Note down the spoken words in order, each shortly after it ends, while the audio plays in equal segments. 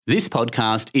This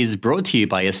podcast is brought to you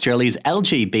by Australia's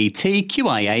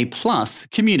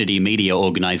LGBTQIA+ community media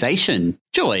organisation,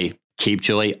 Joy. Keep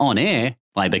Joy on air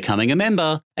by becoming a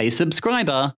member, a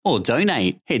subscriber, or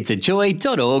donate. Head to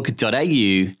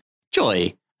joy.org.au.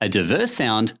 Joy, a diverse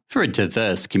sound for a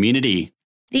diverse community.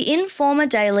 The Informer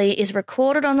Daily is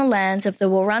recorded on the lands of the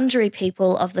Wurundjeri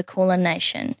people of the Kulin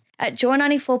Nation. At Joy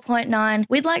 94.9,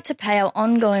 we'd like to pay our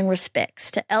ongoing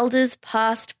respects to elders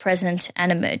past, present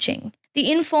and emerging. The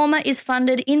Informer is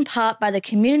funded in part by the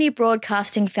Community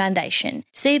Broadcasting Foundation,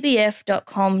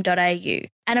 cbf.com.au,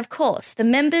 and of course, the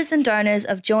members and donors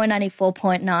of Joy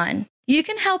 94.9. You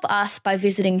can help us by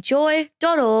visiting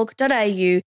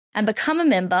joy.org.au and become a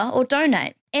member or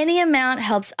donate. Any amount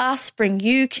helps us bring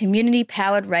you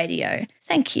community-powered radio.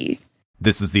 Thank you.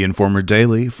 This is the Informer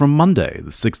Daily from Monday,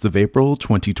 the 6th of April,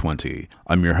 2020.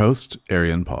 I'm your host,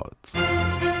 Arian Potts.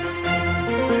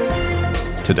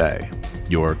 Today,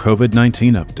 your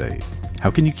COVID-19 update.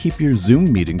 How can you keep your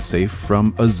Zoom meeting safe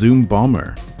from a Zoom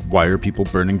bomber? Why are people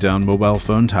burning down mobile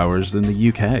phone towers in the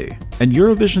UK? And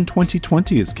Eurovision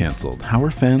 2020 is cancelled. How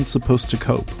are fans supposed to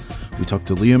cope? We talked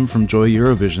to Liam from Joy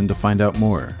Eurovision to find out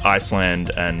more.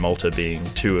 Iceland and Malta being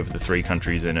two of the three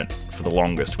countries in it for the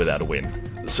longest without a win.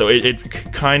 So it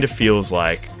kind of feels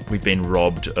like we've been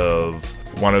robbed of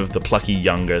one of the plucky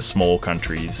younger small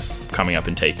countries coming up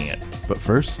and taking it. But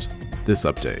first, this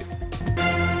update.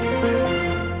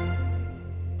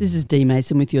 This is Dee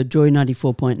Mason with your Joy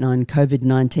 94.9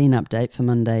 COVID-19 update for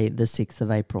Monday, the 6th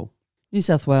of April. New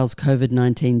South Wales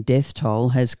COVID-19 death toll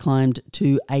has climbed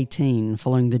to 18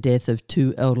 following the death of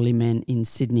two elderly men in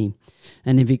Sydney.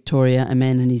 And in Victoria, a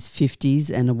man in his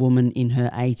 50s and a woman in her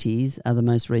 80s are the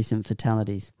most recent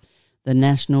fatalities. The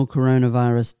national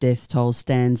coronavirus death toll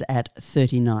stands at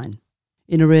 39.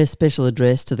 In a rare special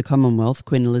address to the Commonwealth,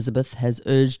 Queen Elizabeth has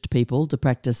urged people to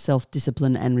practice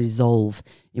self-discipline and resolve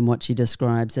in what she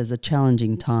describes as a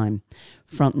challenging time.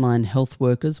 Frontline health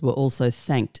workers were also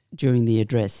thanked during the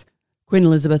address. Queen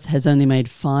Elizabeth has only made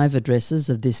 5 addresses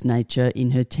of this nature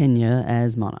in her tenure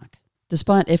as monarch.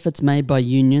 Despite efforts made by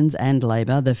unions and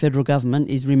Labor, the federal government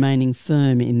is remaining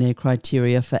firm in their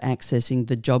criteria for accessing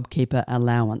the JobKeeper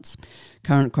allowance.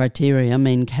 Current criteria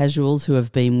mean casuals who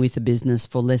have been with a business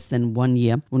for less than 1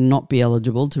 year will not be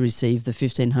eligible to receive the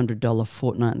 $1,500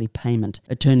 fortnightly payment.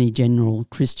 Attorney General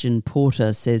Christian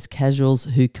Porter says casuals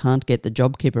who can't get the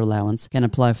JobKeeper allowance can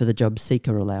apply for the Job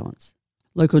Seeker allowance.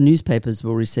 Local newspapers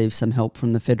will receive some help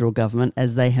from the federal government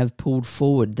as they have pulled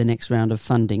forward the next round of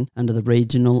funding under the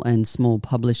Regional and Small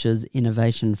Publishers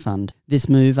Innovation Fund. This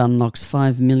move unlocks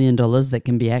 $5 million that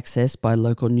can be accessed by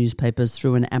local newspapers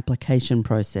through an application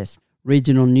process.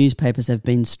 Regional newspapers have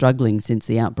been struggling since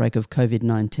the outbreak of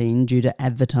COVID-19 due to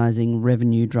advertising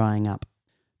revenue drying up.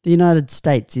 The United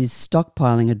States is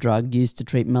stockpiling a drug used to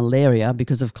treat malaria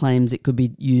because of claims it could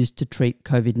be used to treat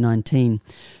COVID-19.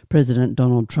 President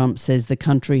Donald Trump says the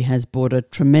country has bought a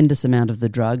tremendous amount of the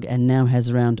drug and now has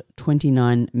around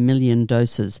 29 million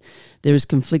doses. There is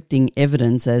conflicting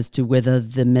evidence as to whether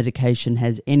the medication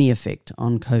has any effect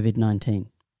on COVID-19.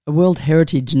 A World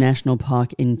Heritage National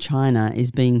Park in China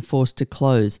is being forced to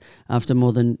close after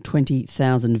more than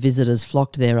 20,000 visitors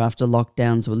flocked there after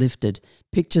lockdowns were lifted.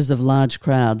 Pictures of large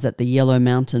crowds at the Yellow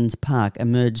Mountains Park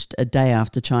emerged a day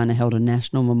after China held a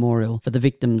national memorial for the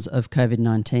victims of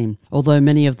COVID-19. Although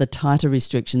many of the tighter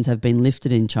restrictions have been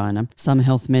lifted in China, some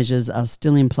health measures are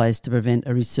still in place to prevent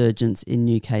a resurgence in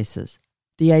new cases.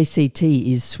 The ACT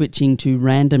is switching to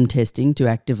random testing to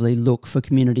actively look for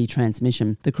community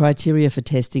transmission. The criteria for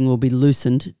testing will be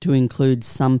loosened to include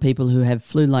some people who have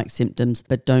flu-like symptoms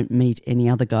but don't meet any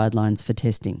other guidelines for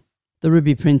testing. The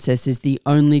Ruby Princess is the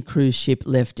only cruise ship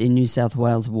left in New South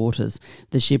Wales waters.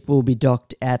 The ship will be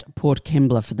docked at Port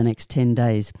Kembla for the next 10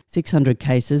 days. 600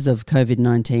 cases of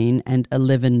COVID-19 and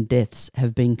 11 deaths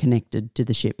have been connected to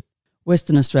the ship.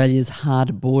 Western Australia's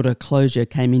hard border closure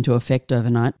came into effect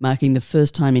overnight, marking the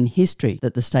first time in history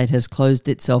that the state has closed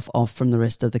itself off from the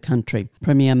rest of the country.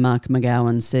 Premier Mark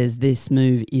McGowan says this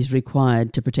move is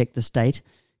required to protect the state,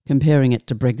 comparing it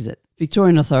to Brexit.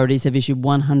 Victorian authorities have issued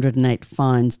 108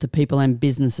 fines to people and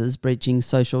businesses breaching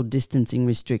social distancing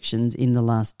restrictions in the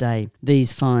last day.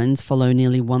 These fines follow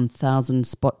nearly 1,000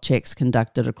 spot checks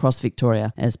conducted across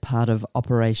Victoria as part of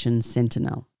Operation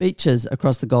Sentinel. Beaches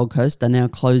across the Gold Coast are now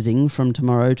closing from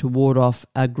tomorrow to ward off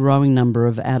a growing number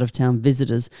of out-of-town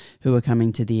visitors who are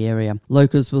coming to the area.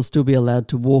 Locals will still be allowed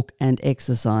to walk and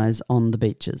exercise on the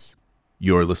beaches.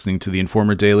 You're listening to the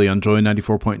Informer Daily on Joy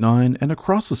 94.9 and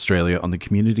across Australia on the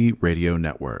Community Radio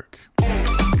Network.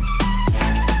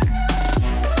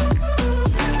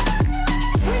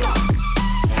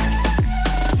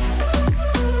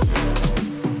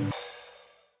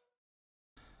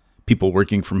 People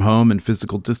working from home and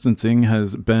physical distancing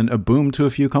has been a boom to a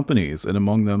few companies, and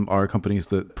among them are companies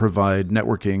that provide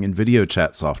networking and video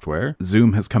chat software.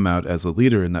 Zoom has come out as a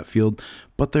leader in that field,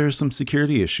 but there are some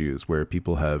security issues where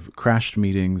people have crashed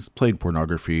meetings, played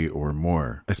pornography, or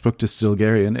more. I spoke to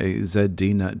Stilgarian, a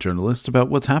ZDNet journalist, about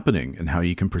what's happening and how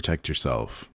you can protect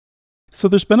yourself. So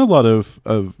there's been a lot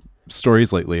of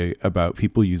stories lately about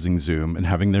people using Zoom and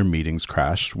having their meetings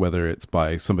crashed, whether it's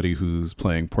by somebody who's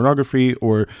playing pornography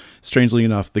or, strangely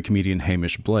enough, the comedian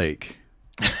Hamish Blake.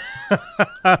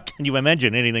 Can you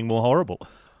imagine anything more horrible?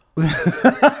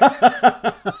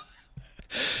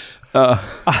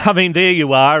 I mean, there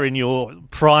you are in your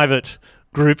private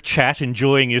group chat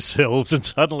enjoying yourselves, and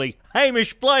suddenly,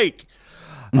 Hamish Blake!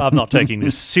 I'm not taking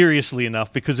this seriously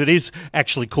enough because it is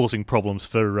actually causing problems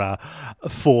for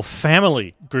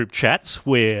family group chats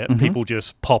where people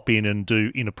just pop in and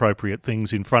do inappropriate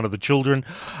things in front of the children,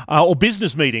 or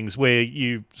business meetings where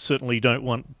you certainly don't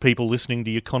want people listening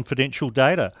to your confidential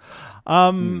data.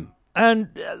 And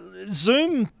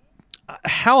Zoom,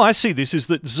 how I see this is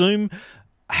that Zoom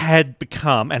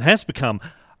has become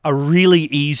a really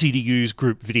easy-to-use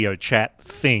group video chat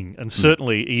thing, and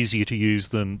certainly easier to use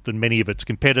than many of its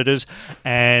competitors,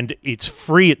 and it's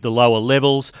free at the lower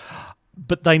levels,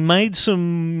 but they made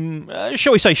some,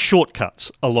 shall we say,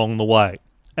 shortcuts along the way.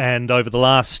 And over the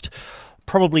last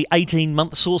probably 18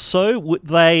 months or so,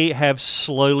 they have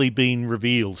slowly been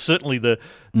revealed. Certainly the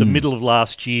middle of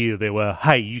last year, there were,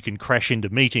 hey, you can crash into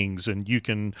meetings and you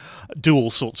can do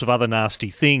all sorts of other nasty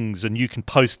things and you can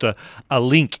post a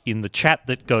link in the chat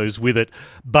that goes with it,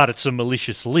 but it's a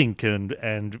malicious link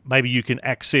and maybe you can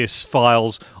access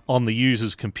files on the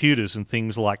user's computers and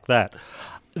things like that.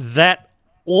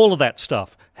 All of that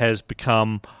stuff has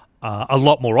become a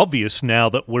lot more obvious now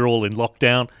that we're all in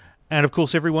lockdown, and of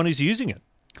course everyone is using it.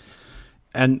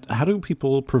 And how do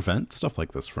people prevent stuff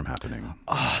like this from happening?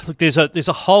 Look, there's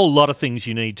a whole lot of things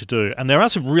you need to do, and there are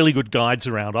some really good guides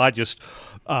around. I just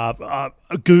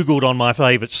Googled on my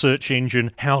favourite search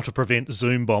engine how to prevent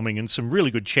Zoombombing, and some really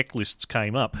good checklists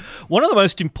came up. One of the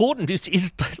most important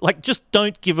is like, just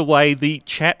don't give away the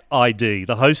chat ID,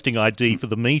 the hosting ID for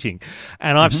the meeting.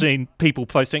 And I've seen people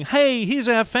posting, hey, here's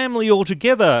our family all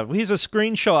together, here's a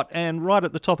screenshot, and right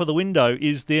at the top of the window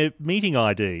is their meeting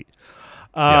ID.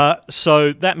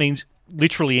 So that means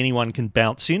literally anyone can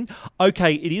bounce in.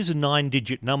 Okay, it is a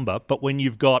 9-digit number, but when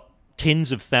you've got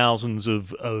tens of thousands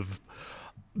of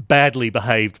badly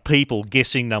behaved people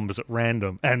guessing numbers at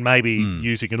random and maybe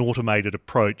using an automated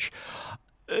approach,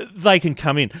 they can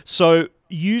come in. So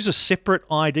use a separate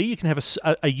ID. You can have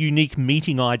a unique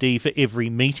meeting ID for every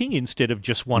meeting instead of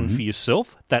just one for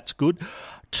yourself. That's good.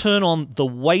 Turn on the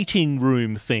waiting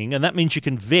room thing, and that means you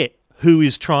can vet who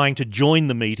is trying to join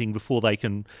the meeting before they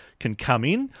can come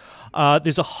in.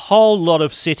 There's a whole lot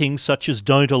of settings, such as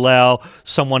don't allow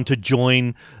someone to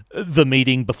join the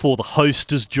meeting before the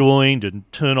host has joined,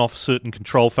 and turn off certain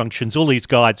control functions. All these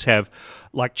guides have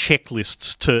like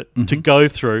checklists to go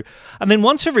through. And then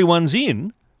once everyone's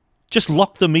in, just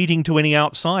lock the meeting to any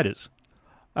outsiders.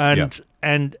 And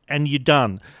you're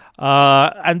done.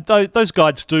 And those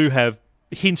guides do have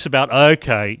hints about,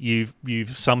 okay, you've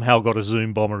somehow got a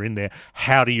Zoom bomber in there.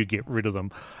 How do you get rid of them?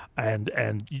 And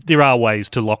there are ways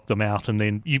to lock them out, and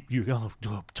then you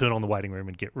turn on the waiting room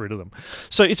and get rid of them.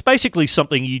 So it's basically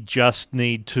something you just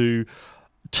need to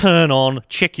turn on,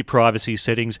 check your privacy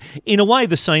settings in a way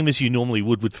the same as you normally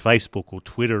would with Facebook or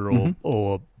Twitter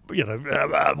or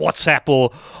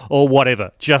WhatsApp or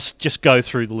whatever. Just go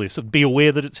through the list and be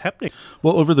aware that it's happening.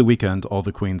 Well, over the weekend, All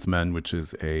the Queen's Men, which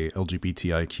is a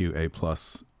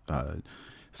LGBTIQA+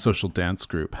 social dance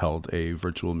group, held a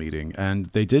virtual meeting, and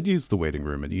they did use the waiting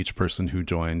room, and each person who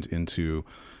joined into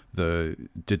the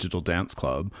digital dance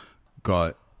club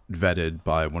got vetted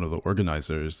by one of the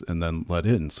organizers and then let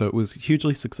in. So it was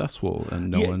hugely successful, and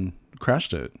no one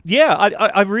crashed it. Yeah,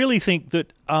 I really think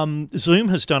that Zoom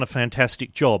has done a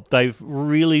fantastic job. They've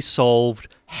really solved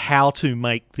how to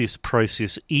make this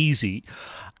process easy.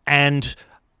 And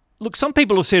look, some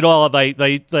people have said,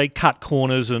 they cut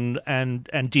corners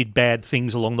and did bad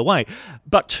things along the way.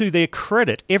 But to their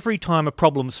credit, every time a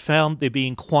problem's found, they're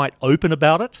being quite open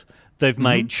about it. They've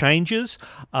made changes.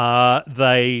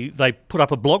 They put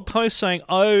up a blog post saying,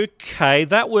 okay,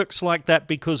 that works like that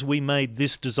because we made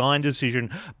this design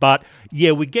decision. But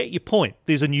yeah, we get your point.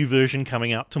 There's a new version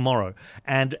coming out tomorrow,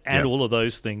 and all of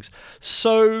those things.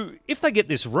 So if they get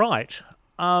this right,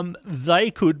 they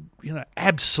could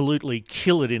absolutely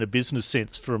kill it in a business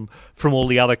sense from all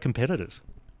the other competitors.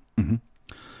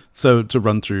 So to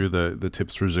run through the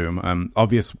tips for Zoom,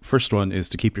 obvious first one is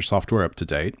to keep your software up to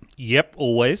date. Yep,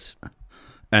 always.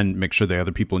 And make sure the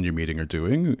other people in your meeting are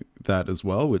doing that as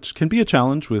well, which can be a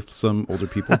challenge with some older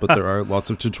people, but there are lots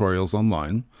of tutorials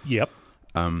online. Yep.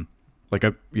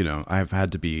 I've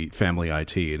had to be family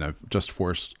IT, and I've just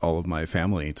forced all of my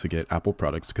family to get Apple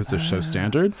products because they're so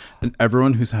standard. And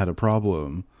everyone who's had a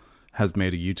problem has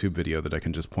made a YouTube video that I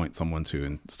can just point someone to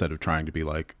instead of trying to be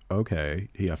like, okay,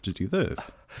 you have to do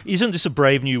this. Isn't this a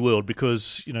brave new world?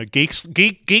 Because,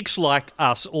 geeks like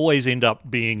us always end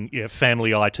up being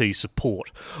family IT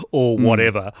support or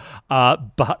whatever.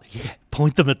 But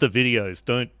point them at the videos.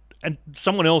 Don't. And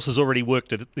someone else has already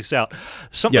worked this out.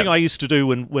 Something I used to do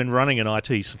when running an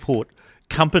IT support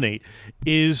company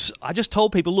is I just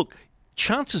told people, look,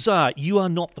 chances are you are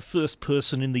not the first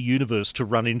person in the universe to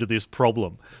run into this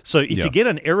problem. So if you get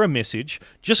an error message,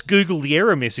 just Google the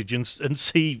error message and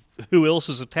see who else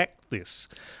has attacked this.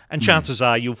 And chances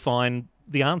are you'll find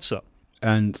the answer.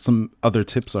 And some other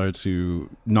tips are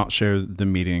to not share the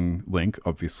meeting link,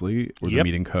 obviously, or the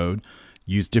meeting code.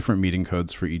 Use different meeting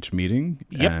codes for each meeting,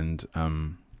 and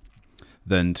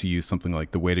then to use something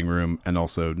like the waiting room, and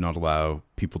also not allow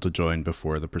people to join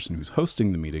before the person who's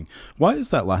hosting the meeting. Why is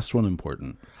that last one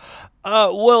important?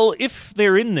 Well, if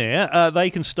they're in there, they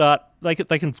can start. They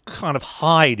can kind of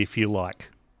hide, if you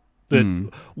like.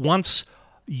 That once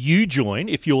you join,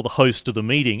 if you're the host of the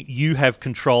meeting, you have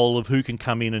control of who can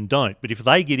come in and don't. But if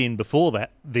they get in before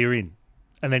that, they're in.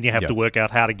 And then you have to work out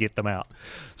how to get them out.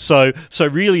 So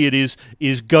really it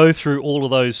is go through all of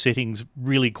those settings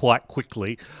really quite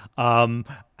quickly, and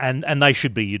they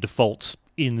should be your defaults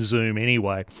in Zoom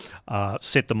anyway.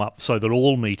 Set them up so that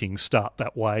all meetings start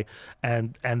that way,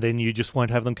 and then you just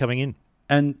won't have them coming in.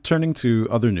 And turning to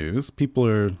other news, people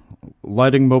are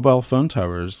lighting mobile phone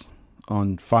towers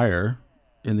on fire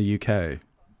in the UK.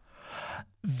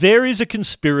 There is a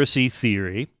conspiracy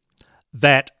theory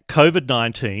that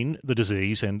COVID-19, the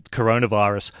disease, and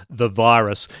coronavirus, the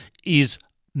virus, is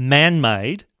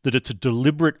man-made, that it's a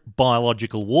deliberate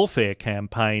biological warfare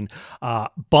campaign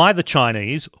by the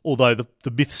Chinese, although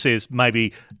the myth says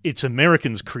maybe it's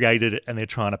Americans created it and they're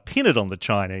trying to pin it on the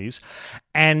Chinese.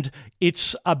 And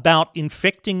it's about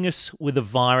infecting us with a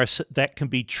virus that can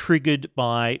be triggered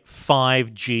by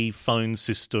 5G phone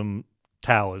system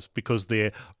towers because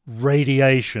they're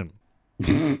radiation.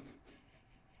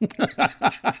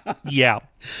 Yeah.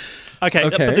 Okay,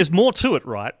 but there's more to it,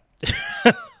 right?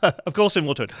 Of course there's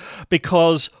more to it.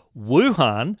 Because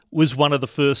Wuhan was one of the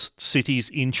first cities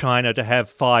in China to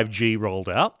have 5G rolled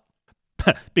out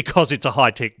because it's a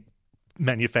high-tech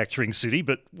manufacturing city,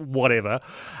 but whatever.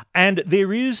 And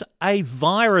there is a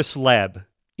virus lab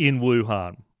in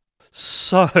Wuhan.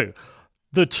 So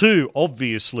the two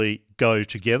obviously go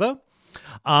together.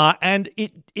 And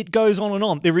it goes on and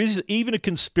on. There is even a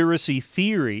conspiracy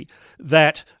theory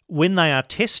that when they are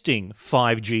testing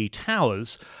 5G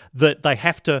towers, that they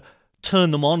have to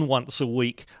turn them on once a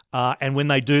week, and when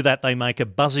they do that, they make a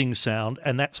buzzing sound,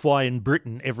 and that's why in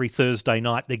Britain every Thursday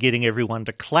night they're getting everyone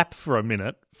to clap for a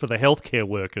minute for the healthcare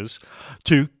workers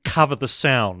to cover the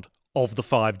sound of the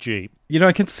 5G.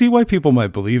 I can see why people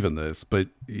might believe in this, but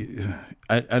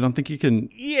I don't think you can...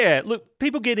 Yeah, look,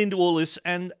 people get into all this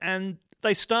and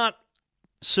they start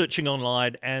searching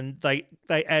online and they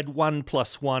add 1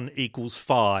 + 1 =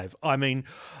 5. I mean,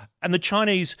 and the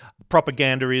Chinese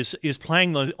propaganda is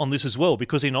playing on this as well,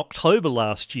 because in October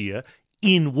last year,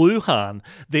 in Wuhan,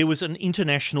 there was an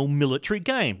international military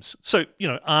games. So,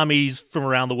 armies from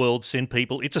around the world send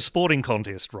people. It's a sporting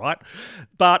contest, right?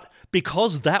 But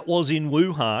because that was in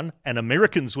Wuhan and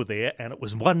Americans were there and it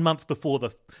was 1 month before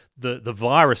the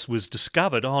virus was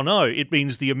discovered, oh no, it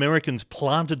means the Americans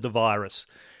planted the virus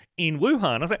in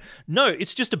Wuhan. I thought, no,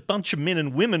 it's just a bunch of men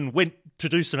and women went to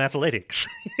do some athletics,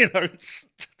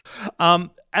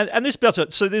 And this builds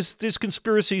up. So there's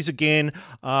conspiracies again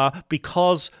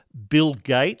because Bill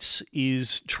Gates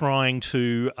is trying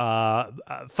to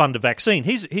fund a vaccine.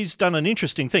 He's done an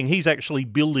interesting thing. He's actually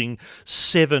building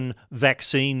 7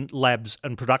 vaccine labs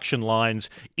and production lines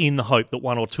in the hope that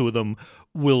 1 or 2 of them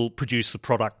will produce the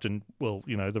product, and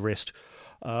the rest.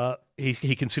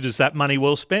 He considers that money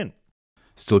well spent.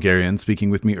 Stilgarian speaking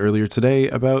with me earlier today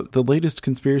about the latest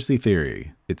conspiracy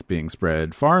theory. It's being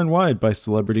spread far and wide by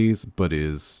celebrities, but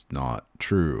is not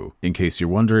true. In case you're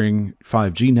wondering,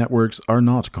 5G networks are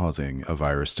not causing a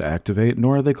virus to activate,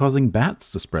 nor are they causing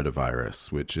bats to spread a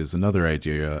virus, which is another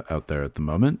idea out there at the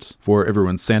moment. For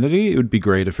everyone's sanity, it would be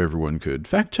great if everyone could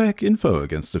fact-check info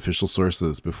against official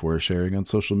sources before sharing on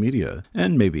social media,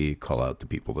 and maybe call out the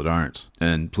people that aren't.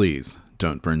 And please,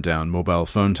 don't burn down mobile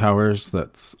phone towers.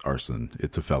 That's arson.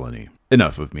 It's a felony.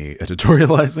 Enough of me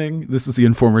editorializing. This is the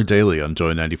Informer Daily on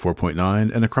Joy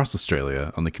 94.9 and across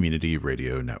Australia on the Community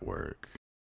Radio Network.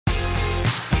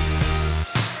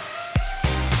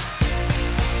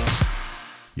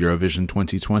 Eurovision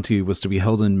 2020 was to be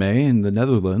held in May in the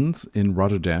Netherlands, in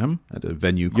Rotterdam, at a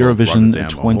venue called Eurovision Rotterdam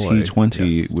 2020,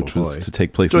 yes, which was to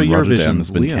take place in Rotterdam,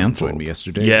 has been cancelled. Me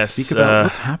yesterday yes, to speak about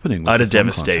what's happening with utter the song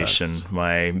devastation. contest.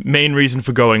 My main reason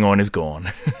for going on is gone.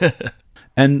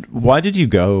 And why did you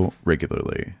go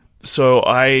regularly? So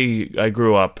I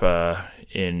grew up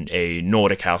in a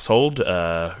Nordic household,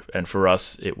 and for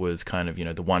us it was kind of,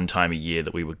 the one time a year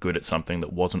that we were good at something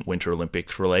that wasn't Winter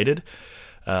Olympics related.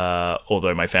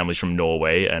 Although my family's from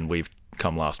Norway and we've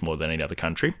come last more than any other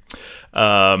country.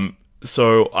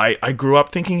 So I grew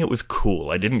up thinking it was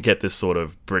cool. I didn't get this sort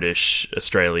of British,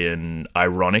 Australian,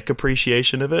 ironic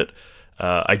appreciation of it.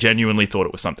 I genuinely thought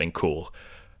it was something cool.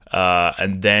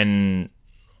 And then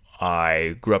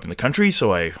I grew up in the country,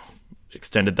 so I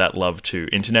extended that love to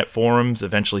internet forums,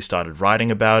 eventually started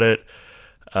writing about it.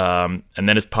 And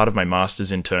then as part of my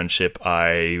master's internship,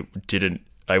 I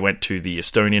went to the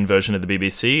Estonian version of the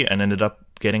BBC and ended up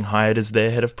getting hired as their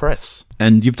head of press.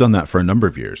 And you've done that for a number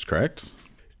of years, correct?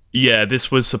 Yeah, this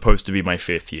was supposed to be my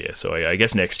 5th year, so I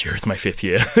guess next year is my 5th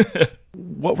year.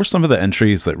 What were some of the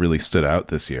entries that really stood out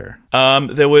this year?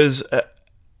 There was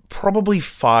probably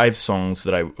 5 songs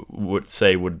that I would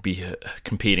say would be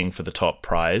competing for the top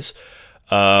prize.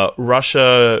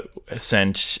 Russia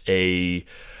sent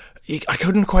I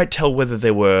couldn't quite tell whether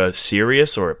they were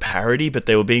serious or a parody, but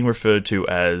they were being referred to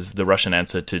as the Russian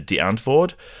answer to Die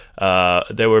Antwoord.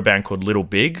 They were a band called Little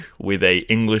Big with a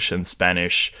English and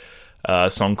Spanish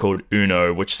song called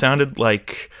Uno, which sounded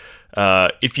like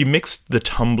if you mixed the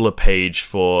Tumblr page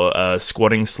for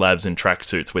squatting slabs in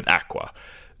tracksuits with Aqua.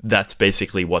 That's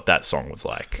basically what that song was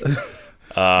like.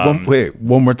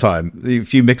 One more time.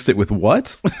 If you mixed it with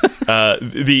what?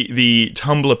 The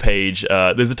Tumblr page.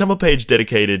 There's a Tumblr page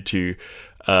dedicated to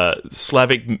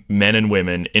Slavic men and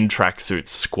women in tracksuits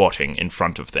squatting in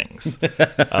front of things.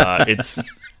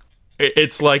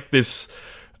 It's like this.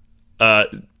 I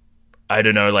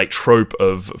don't know, like trope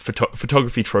of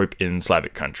photography trope in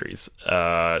Slavic countries.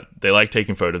 They like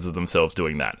taking photos of themselves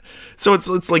doing that. So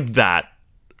it's like that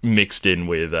mixed in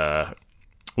with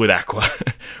Aqua,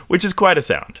 which is quite a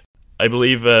sound. I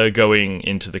believe going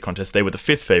into the contest, they were the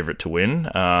 5th favourite to win.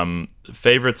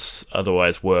 Favourites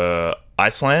otherwise were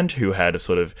Iceland, who had a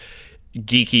sort of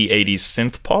geeky 80s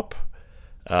synth pop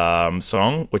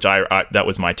song, which that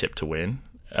was my tip to win.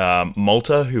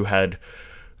 Malta, who had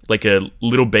like a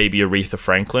little baby Aretha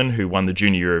Franklin, who won the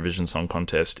Junior Eurovision Song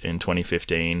Contest in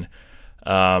 2015.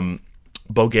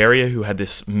 Bulgaria, who had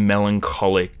this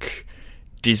melancholic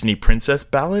Disney princess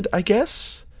ballad, I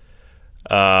guess.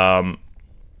 And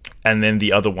then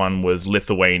the other one was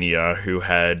Lithuania, who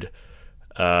had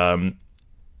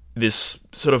this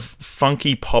sort of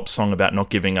funky pop song about not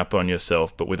giving up on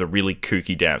yourself, but with a really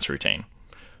kooky dance routine.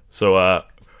 So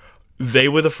they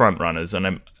were the front runners, and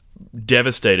I'm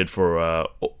devastated for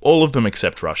all of them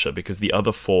except Russia, because the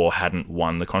other 4 hadn't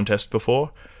won the contest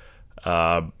before,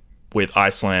 with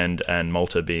Iceland and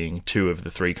Malta being 2 of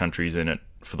the 3 countries in it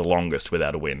for the longest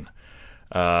without a win.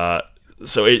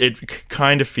 So it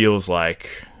kind of feels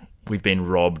like we've been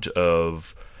robbed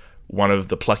of one of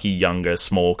the plucky younger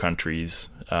small countries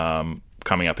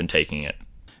coming up and taking it.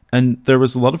 And there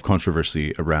was a lot of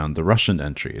controversy around the Russian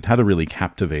entry. It had a really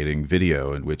captivating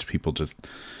video in which people just,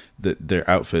 their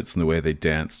outfits and the way they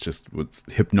danced just was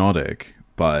hypnotic,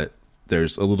 but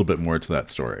there's a little bit more to that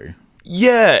story.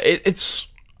 Yeah, it's...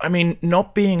 I mean,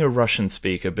 not being a Russian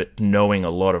speaker, but knowing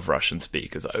a lot of Russian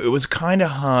speakers, it was kind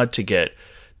of hard to get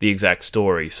the exact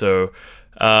story. So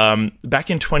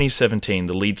back in 2017,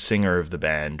 the lead singer of the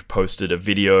band posted a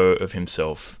video of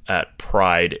himself at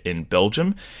Pride in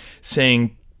Belgium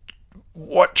saying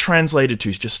what translated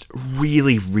to just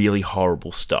really, really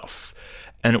horrible stuff.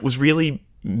 And it was really,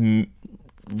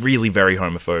 really very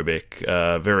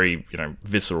homophobic, very,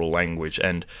 visceral language.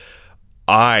 And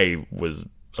I was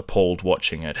appalled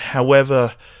watching it.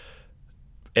 However,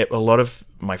 a lot of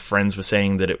my friends were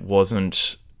saying that it was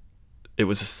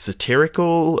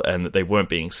satirical and that they weren't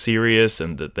being serious,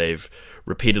 and that they've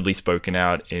repeatedly spoken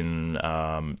out in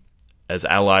as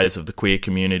allies of the queer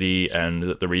community, and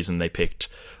that the reason they picked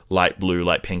light blue,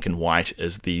 light pink and white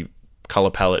as the color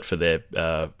palette for their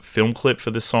film clip for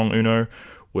this song Uno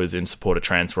was in support of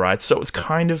trans rights. So it was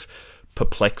kind of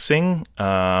perplexing,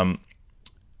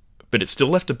 but it still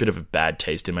left a bit of a bad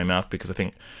taste in my mouth, because I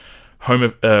think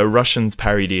Russians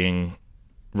parodying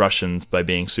Russians by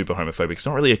being super homophobic is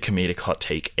not really a comedic hot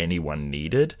take anyone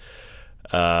needed.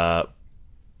 But,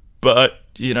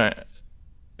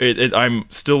 I'm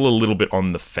still a little bit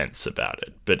on the fence about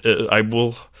it. But I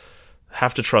will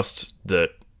have to trust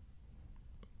that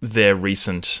their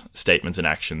recent statements and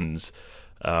actions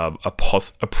are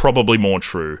probably more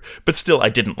true. But still, I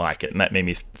didn't like it, and that made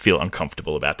me feel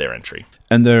uncomfortable about their entry.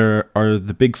 And there are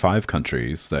the big 5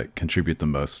 countries that contribute the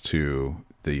most to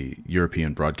the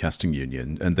European Broadcasting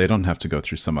Union, and they don't have to go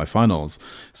through semifinals.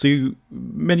 So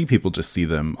many people just see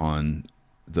them on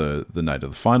the night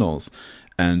of the finals.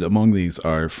 And among these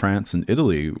are France and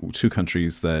Italy, 2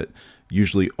 countries that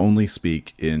usually only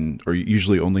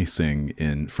usually only sing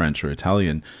in French or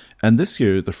Italian. And this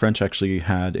year, the French actually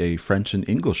had a French and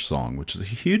English song, which is a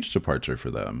huge departure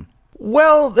for them.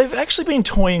 Well, they've actually been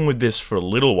toying with this for a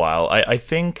little while. I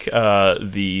think there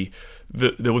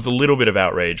was a little bit of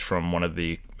outrage from one of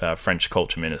the French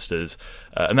culture ministers,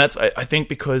 and that's, I think,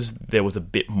 because there was a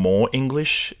bit more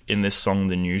English in this song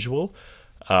than usual.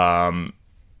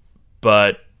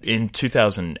 But in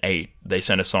 2008, they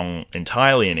sent a song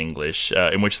entirely in English,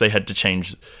 in which they had to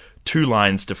change 2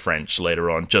 lines to French later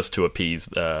on just to appease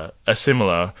a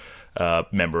similar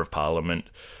member of parliament.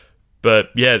 But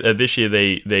yeah, this year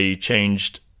they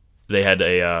changed. They had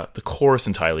the chorus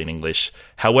entirely in English.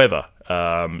 However,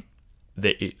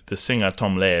 the singer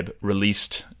Tom Leb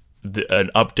released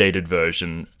an updated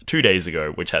version 2 days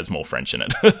ago, which has more French in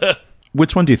it.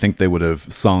 Which one do you think they would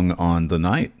have sung on the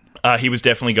night? He was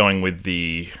definitely going with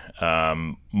the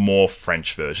more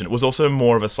French version. It was also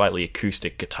more of a slightly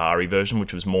acoustic guitar-y version,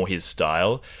 which was more his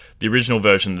style. The original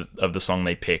version of the song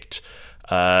they picked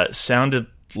sounded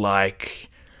like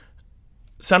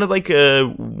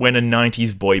when a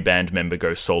 90s boy band member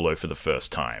goes solo for the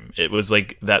first time. It was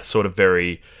like that sort of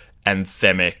very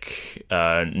anthemic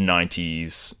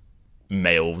 90s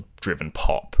male-driven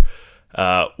pop.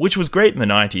 Which was great in the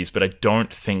 90s, but I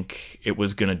don't think it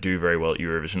was going to do very well at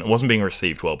Eurovision. It wasn't being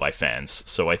received well by fans,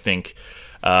 so I think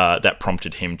that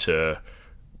prompted him to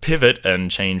pivot and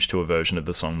change to a version of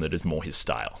the song that is more his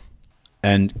style.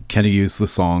 And can he use the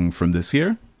song from this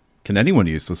year? Can anyone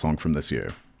use the song from this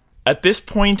year? At this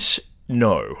point,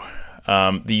 no.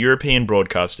 The European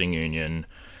Broadcasting Union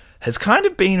has kind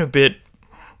of been a bit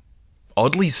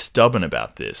oddly stubborn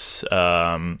about this.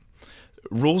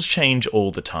 Rules change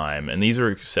all the time, and these are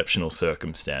exceptional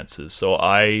circumstances. So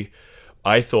I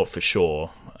thought for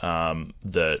sure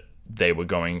that they were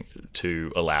going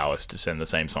to allow us to send the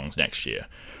same songs next year,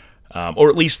 or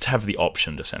at least have the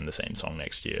option to send the same song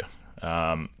next year.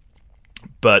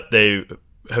 But they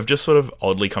have just sort of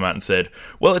oddly come out and said,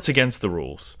 well, it's against the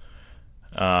rules,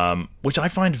 which I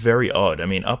find very odd. I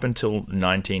mean, up until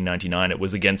 1999, it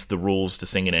was against the rules to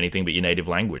sing in anything but your native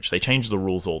language. They change the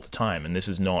rules all the time, and this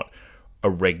is not a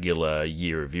regular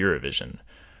year of Eurovision.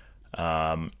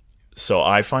 So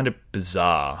I find it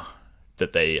bizarre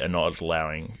that they are not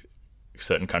allowing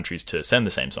certain countries to send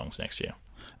the same songs next year.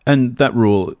 And that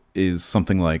rule is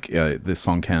something like this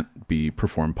song can't be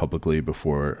performed publicly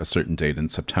before a certain date in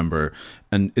September.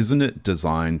 And isn't it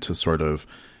designed to sort of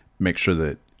make sure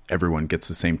that everyone gets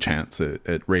the same chance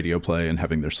at radio play and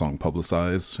having their song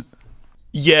publicized?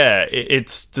 Yeah,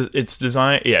 it's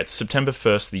designed. Yeah, it's September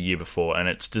 1st the year before, and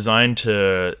it's designed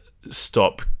to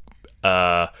stop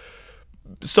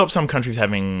some countries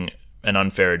having an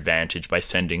unfair advantage by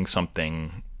sending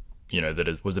something,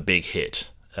 that was a big hit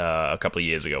a couple of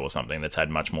years ago or something that's had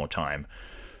much more time.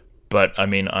 But I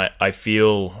mean, I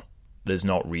feel there's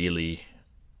not really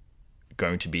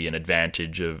going to be an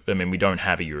advantage of. I mean, we don't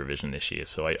have a Eurovision this year,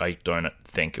 so I don't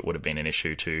think it would have been an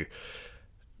issue to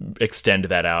extend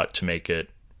that out to make it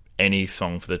any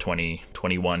song for the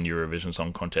 2021 Eurovision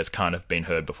Song Contest can't have been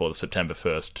heard before the September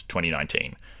 1st,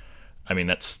 2019. I mean,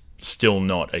 that's still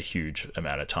not a huge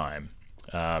amount of time.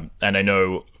 And I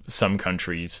know some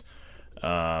countries,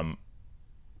 actually,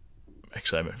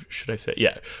 should I say?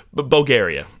 Yeah, but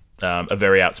Bulgaria are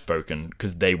very outspoken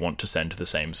because they want to send the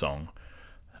same song.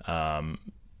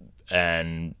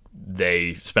 And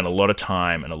they spent a lot of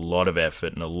time and a lot of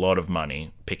effort and a lot of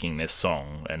money picking this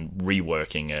song and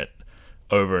reworking it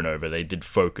over and over. They did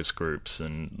focus groups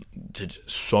and did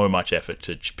so much effort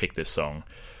to pick this song.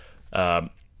 And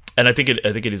I think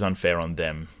it is unfair on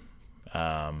them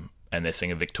and their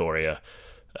singer Victoria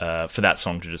for that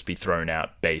song to just be thrown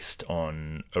out based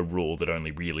on a rule that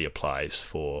only really applies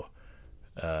for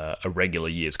a regular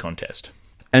year's contest.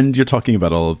 And you're talking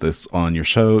about all of this on your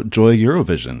show, Joy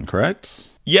Eurovision, correct?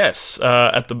 Yes.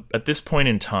 At this point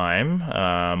in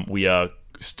time, we are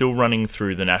still running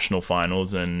through the national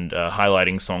finals and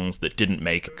highlighting songs that didn't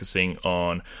make, focusing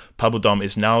on Pabudom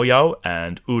Isnaujau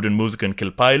and Uuden Musiikan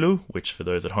Kilpailu, which, for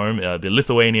those at home, are the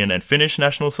Lithuanian and Finnish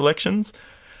national selections.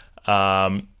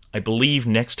 I believe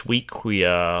next week we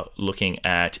are looking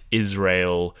at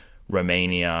Israel,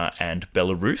 Romania, and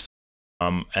Belarus.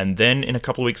 And then in a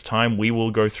couple of weeks' time, we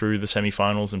will go through the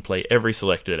semi-finals and play every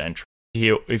selected entry.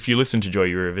 Here, if you listen to Joy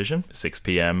Eurovision, 6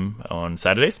 p.m. on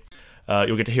Saturdays,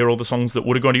 you'll get to hear all the songs that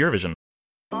would have gone to Eurovision.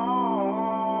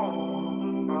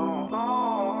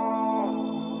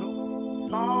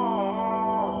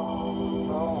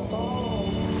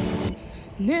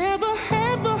 Never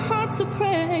had the heart to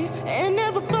pray, and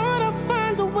never thought I'd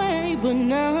find a way, but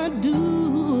now I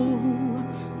do.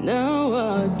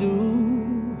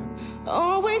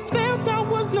 Always felt I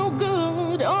was no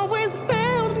good, always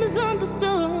felt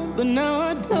misunderstood, but now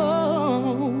I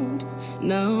don't.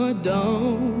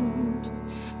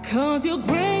 'Cause your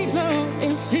great love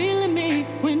is healing me,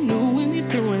 renewing me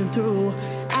through and through.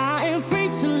 I am free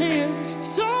to live,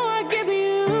 so I give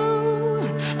you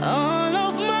all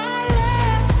of my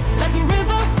life. Like a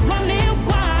river running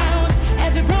wild,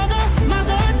 every brother,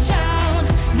 mother, child.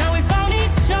 Now we found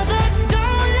each other,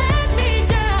 don't let me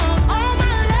down. All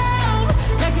my love,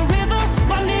 like a river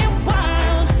running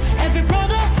wild, every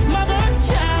brother, mother,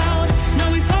 child. Now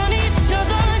we found each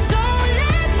other, don't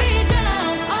let me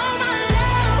down. All my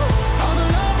love, all the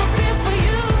love I feel for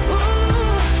you.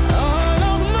 All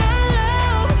of my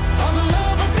love, all the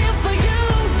love I feel for you,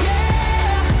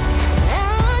 yeah.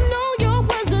 I know your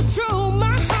words are true,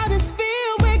 my heart is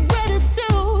filled with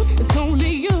gratitude. It's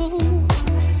only you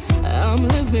I'm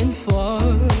living for.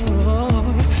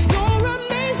 You're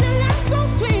amazing, love so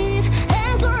sweet,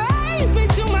 has raised me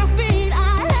to my feet. I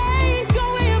ain't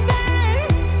going back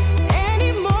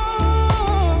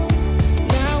anymore.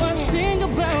 Now I sing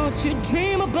about you,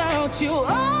 dream about you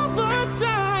all the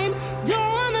time.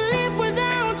 Don't wanna live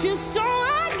without you, so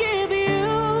I give you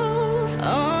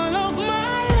all of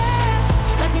my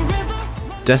life, like a river.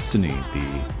 Destiny, the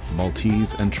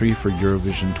Maltese entry for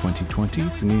Eurovision 2020,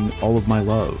 singing All of My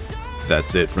Love.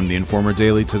 That's it from the Informer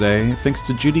Daily today. Thanks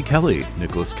to Judy Kelly,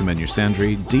 Nicholas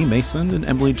Kamenyer-Sandry, Dee Mason, and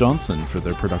Emily Johnson for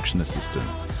their production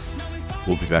assistance.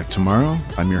 We'll be back tomorrow.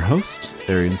 I'm your host,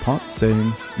 Arian Potts,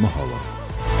 saying mahalo.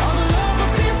 All the love I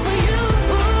feel for you,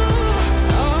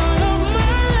 all of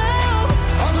my love,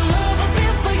 all the love I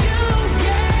feel for you,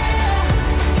 yeah.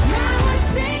 Now I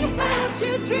sing about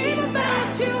you, dream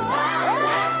about you all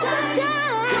the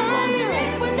time. Don't wanna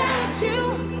live without you,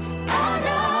 oh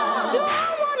no.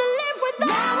 Don't wanna live without you.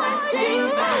 Now I sing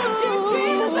about you,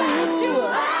 dream about you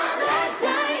all the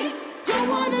time. Don't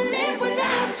wanna live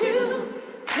without you.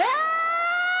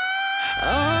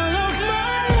 All of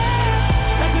my love,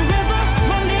 like a river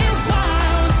running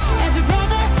wild, every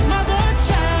brother, mother,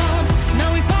 child. Now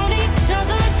we found each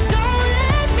other, don't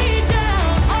let me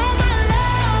down. All my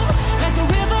love, like a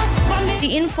river running.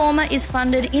 The Informer is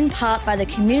funded in part by the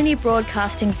Community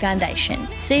Broadcasting Foundation,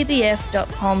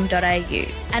 cbf.com.au,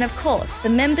 and of course, the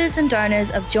members and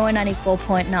donors of Joy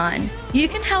 94.9. You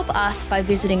can help us by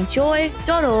visiting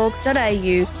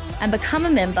joy.org.au and become a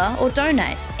member or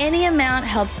donate. Any amount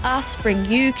helps us bring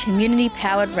you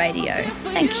community-powered radio.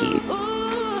 Thank you.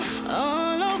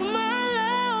 All of my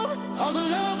love, all the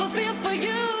love I feel for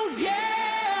you,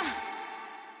 yeah.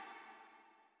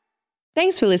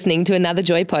 Thanks for listening to another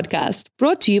Joy podcast,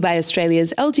 brought to you by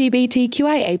Australia's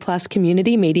LGBTQIA+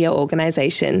 community media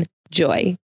organisation,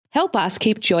 Joy. Help us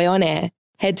keep Joy on air.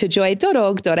 Head to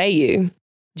joy.org.au.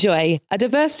 Joy, a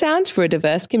diverse sound for a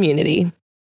diverse community.